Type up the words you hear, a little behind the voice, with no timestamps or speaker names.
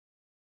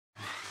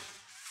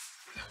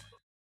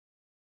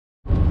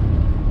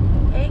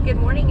good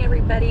morning,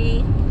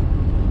 everybody.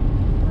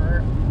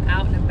 We're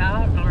out and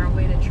about on our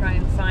way to try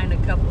and find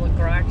a couple of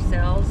garage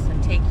sales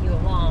and take you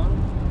along.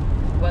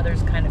 The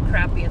weather's kind of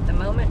crappy at the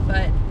moment,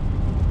 but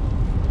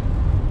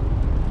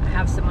I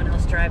have someone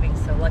else driving,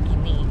 so lucky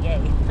me,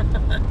 yay.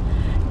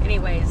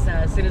 Anyways,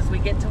 as soon as we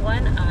get to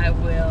one, I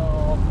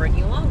will bring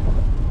you along.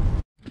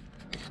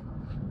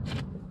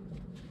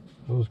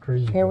 That was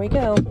crazy. Here we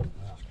go.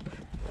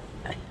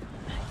 I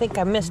think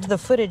I missed the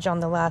footage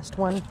on the last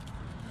one.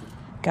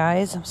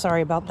 Guys, I'm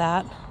sorry about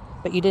that,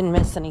 but you didn't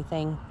miss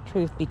anything,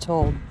 truth be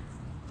told.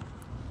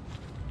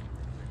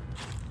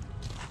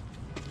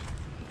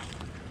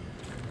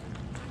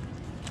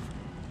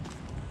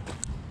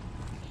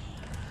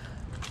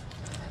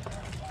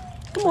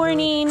 Good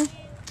morning.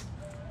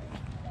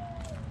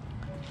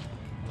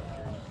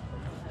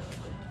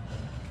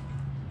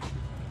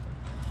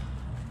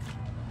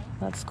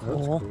 That's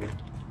cool.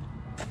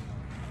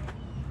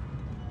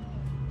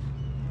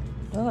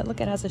 Oh, look,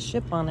 it has a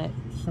ship on it.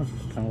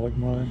 Kind of like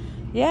mine.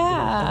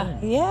 Yeah,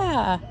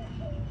 yeah.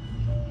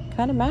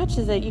 Kind of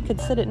matches it. You could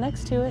sit it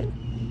next to it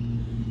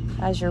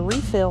as your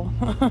refill.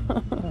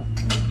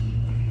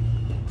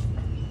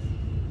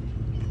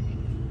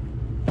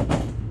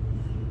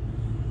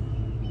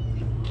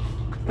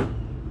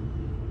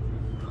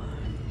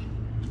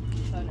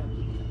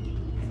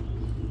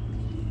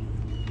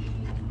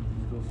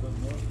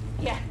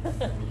 Yeah.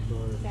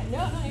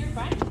 No, you're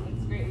fine.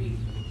 It's great. We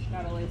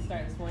got a late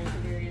start this morning for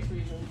various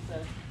reasons,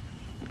 so.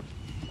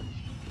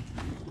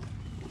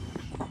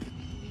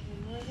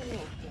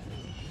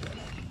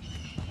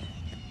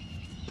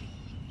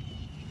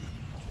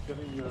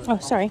 Oh,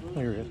 sorry.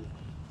 There it is.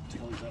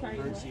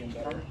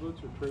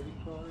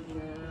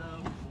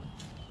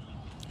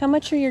 How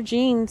much are your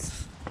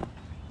jeans?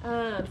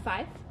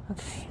 5.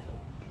 Okay.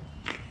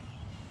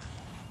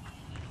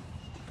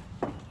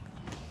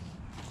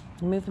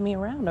 You're moving me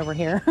around over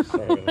here.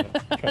 Sorry about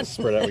that. Trying to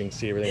spread out, we can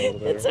see everything a little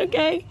better. It's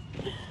okay.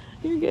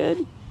 You're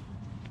good.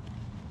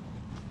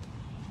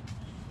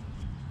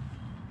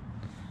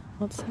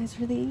 What size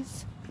are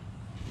these?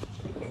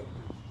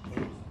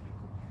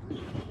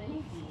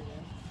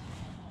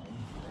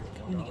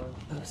 I'm gonna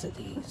get both of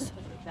these.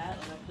 That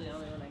was actually the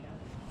only one I got.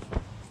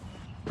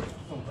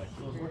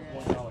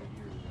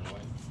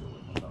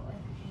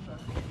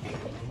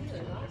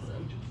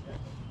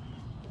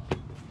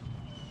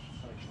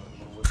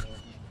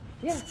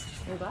 Yeah,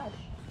 I'm glad.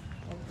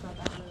 It's not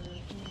that much.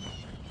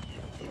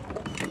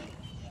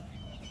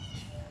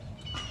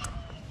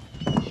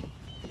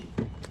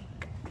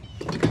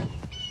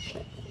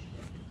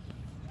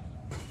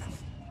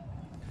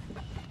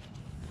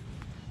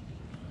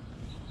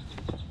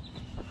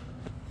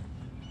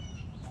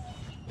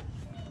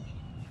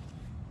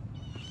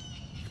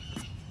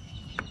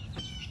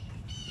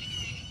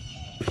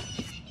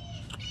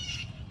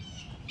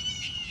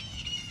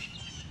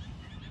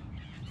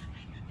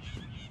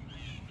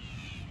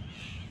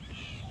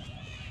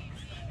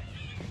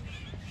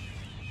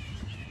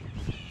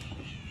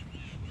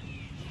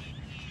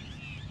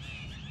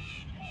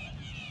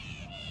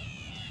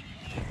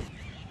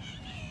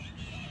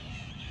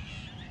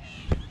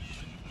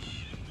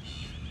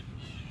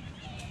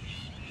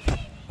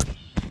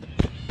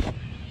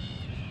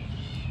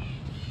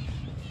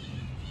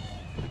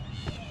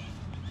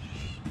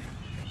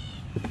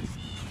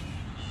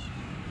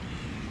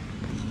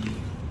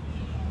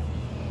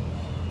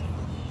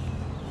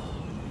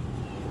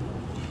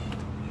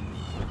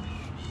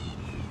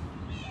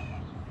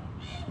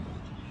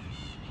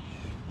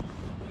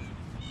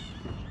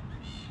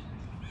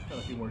 Got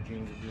a few more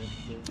jeans if you're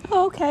interested.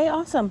 Oh, okay,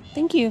 awesome.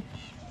 Thank you.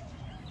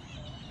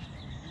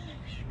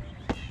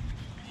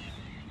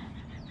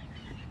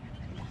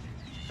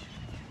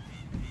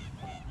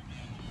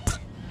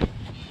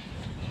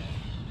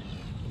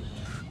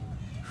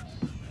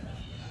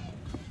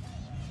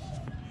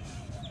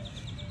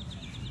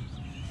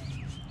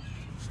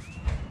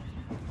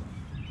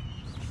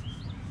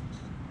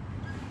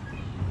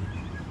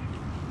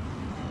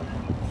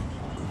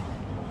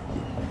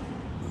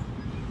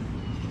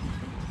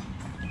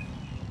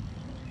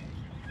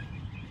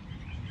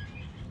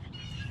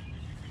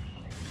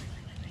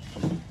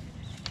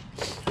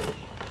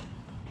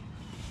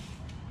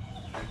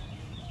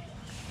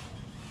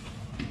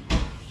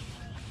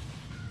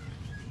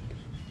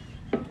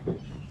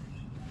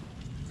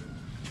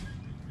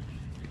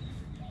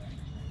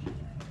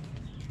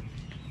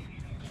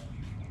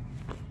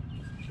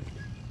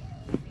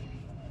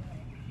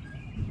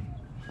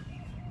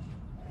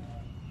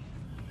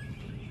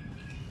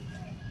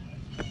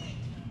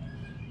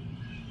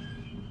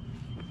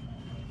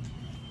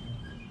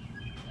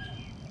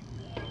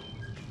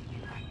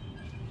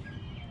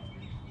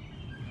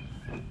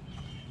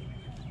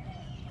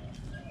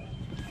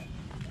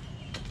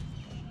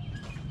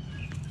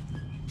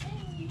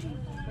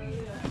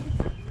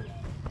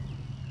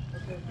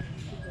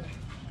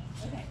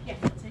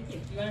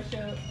 want to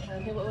show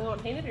what we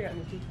want painted or on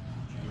the two?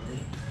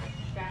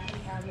 Back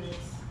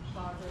cabinets,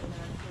 closet,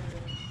 master.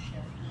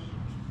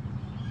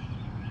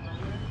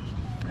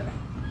 Okay.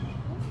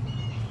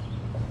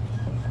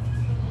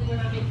 We're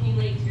not making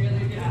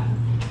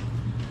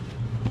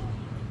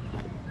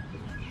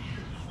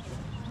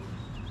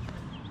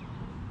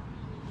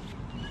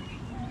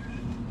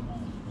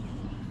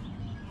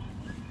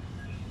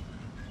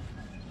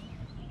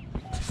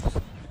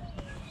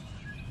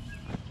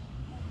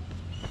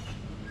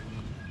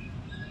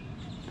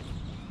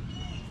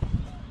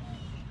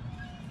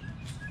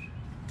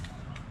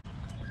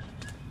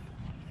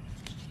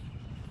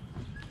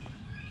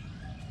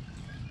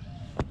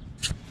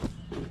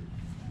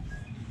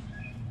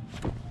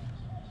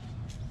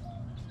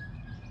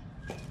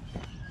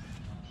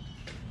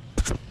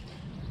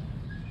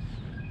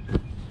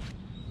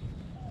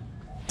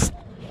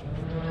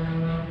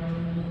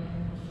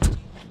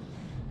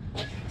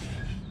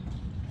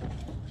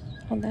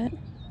Hold that.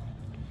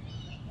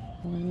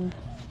 One.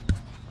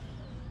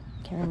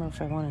 Can't remember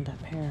if I wanted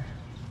that pair.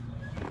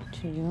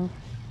 2,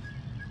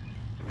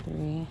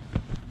 3,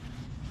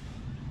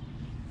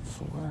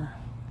 4,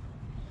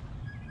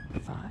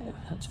 5.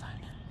 That's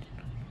fine.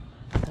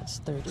 That's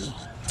 30.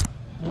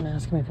 I'm gonna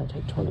ask him if he'll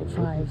take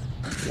 25.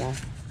 Yeah.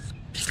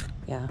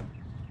 Yeah.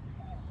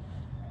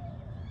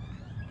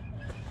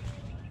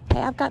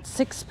 Hey, I've got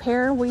 6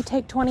 pair. Will you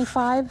take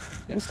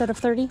 25 instead of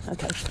 30?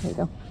 Okay, here you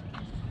go.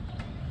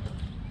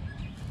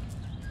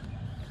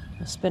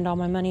 I'll spend all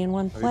my money in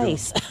one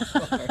place.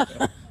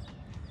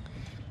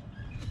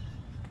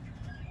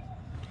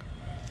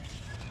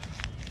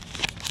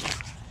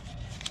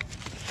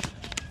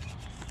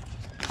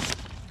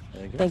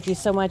 Thank you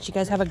so much. You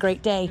guys have a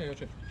great day.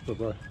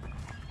 Bye-bye.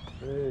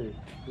 Hey,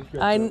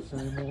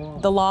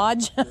 the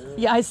lodge?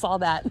 Yeah, I saw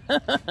that.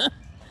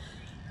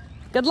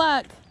 Good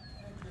luck.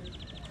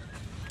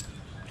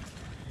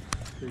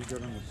 You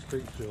got on the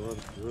street still out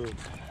of the road.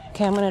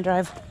 Okay, I'm gonna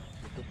drive.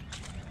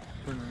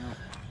 Turn around.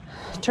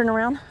 Turn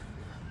around?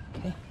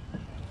 Okay.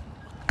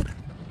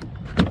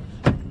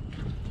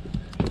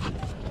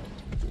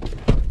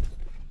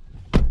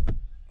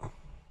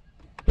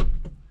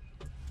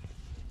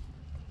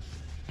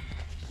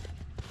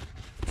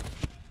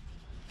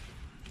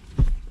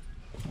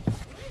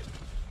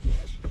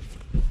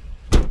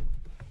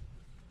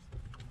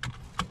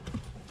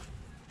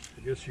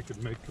 I guess you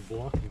could make the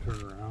block and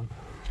turn around.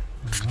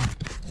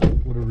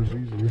 Whatever's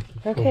easier.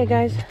 Okay,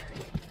 guys.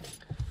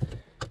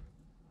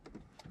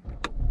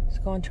 Let's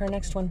go on to our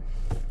next one.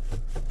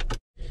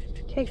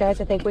 Okay, guys,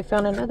 I think we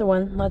found another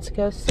one. Let's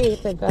go see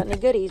if they've got any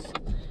goodies.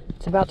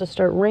 It's about to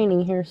start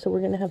raining here, so we're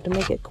going to have to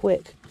make it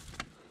quick.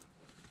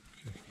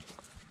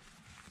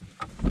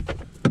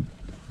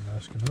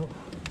 Asking up.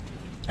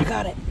 I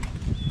got it.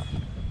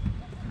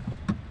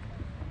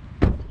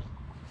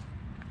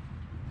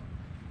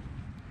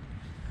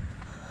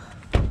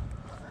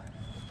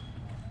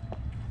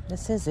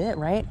 This is it,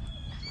 right?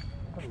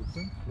 I would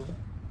think so.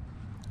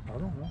 I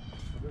don't know.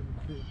 I didn't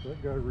see it.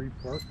 That guy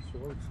reparked, so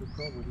I should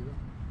probably do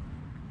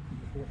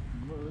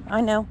that.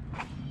 I know.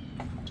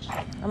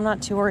 I'm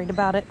not too worried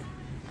about it.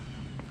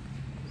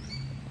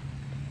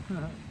 Look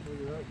at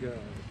that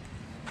guy.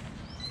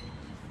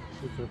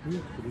 It's a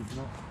huge, but he's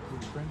not too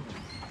friendly.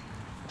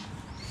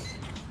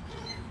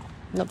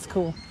 That's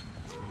cool.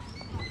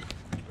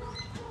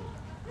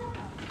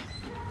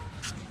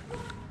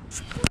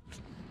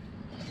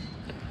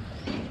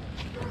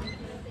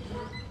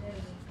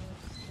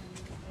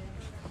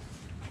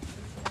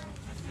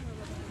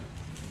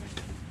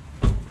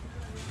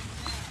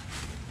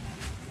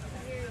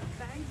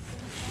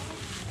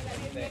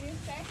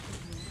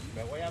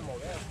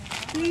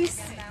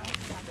 Please.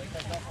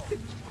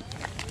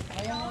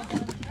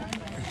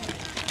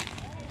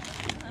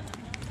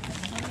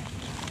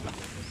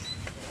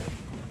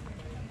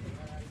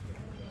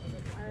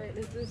 Alright,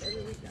 let's do this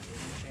every week.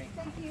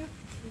 Thank you.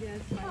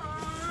 Yes. Hold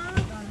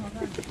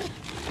on.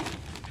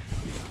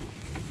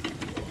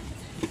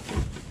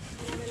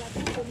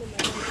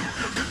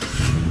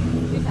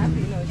 She's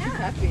happy. No, she's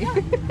happy.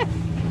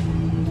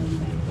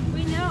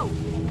 We know.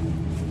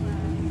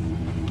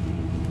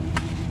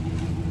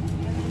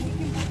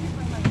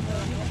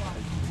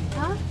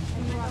 Huh?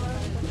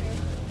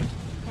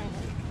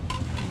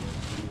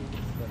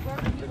 Where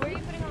are you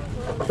putting on the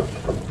floor?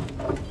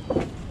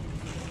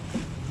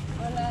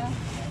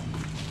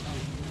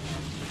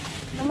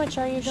 How much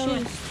are your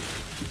shoes?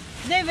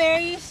 They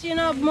varies, you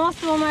know, most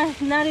of them are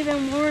not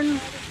even worn,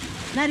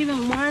 not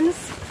even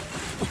once.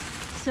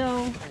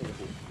 So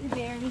it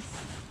varies.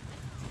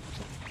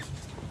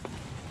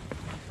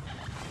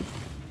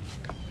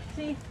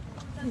 See,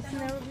 it's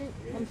never been,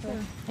 I'm sorry.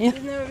 Yeah.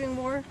 It's never been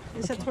worn.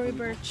 It's a Tory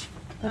Burch.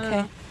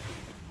 Okay.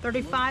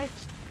 35.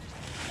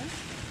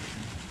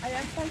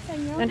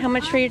 And how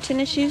much for your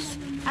tennis shoes?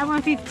 I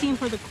want 15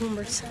 for the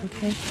Converse.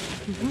 Okay.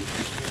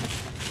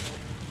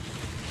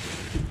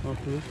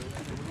 Okay.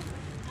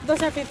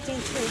 Those are 15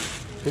 too.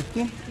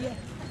 15? Yeah.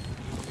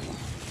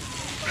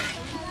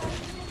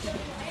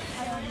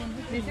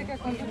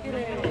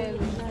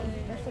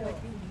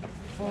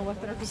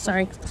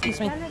 Sorry, excuse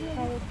me.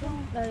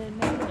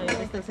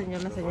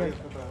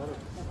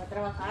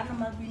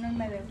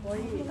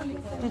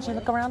 Did you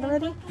look around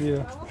already?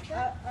 Yeah.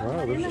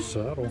 Wow, there's a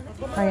saddle.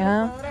 Oh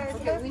yeah?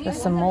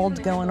 There's some molds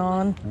going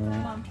on.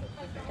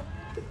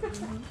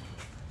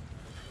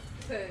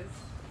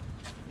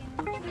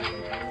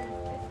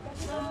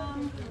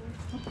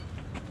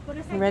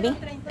 You ready? Yeah.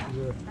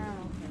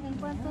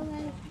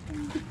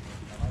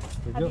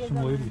 They got some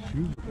ladies'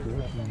 shoes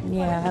there.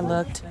 Yeah, I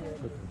looked.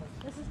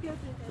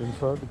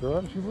 Inside the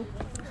garage, you look?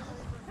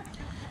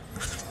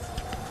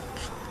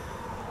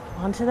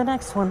 On to the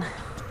next one.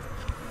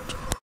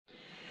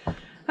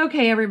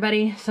 Okay,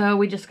 everybody, so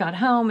we just got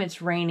home.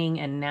 It's raining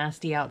and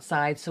nasty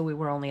outside, so we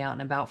were only out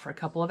and about for a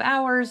couple of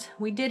hours.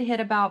 We did hit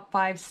about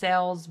 5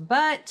 sales,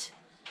 but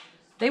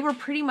they were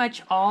pretty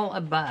much all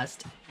a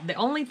bust. The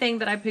only thing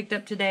that I picked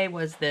up today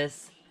was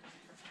this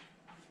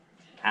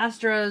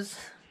Astros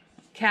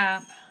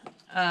cap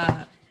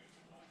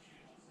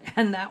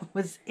And that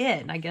was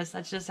it. And I guess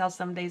that's just how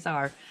some days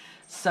are.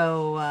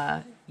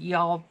 So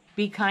y'all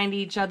be kind to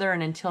each other.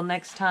 And until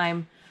next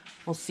time,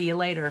 we'll see you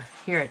later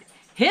here at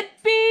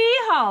Hippie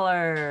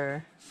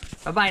Holler.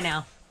 Bye-bye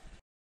now.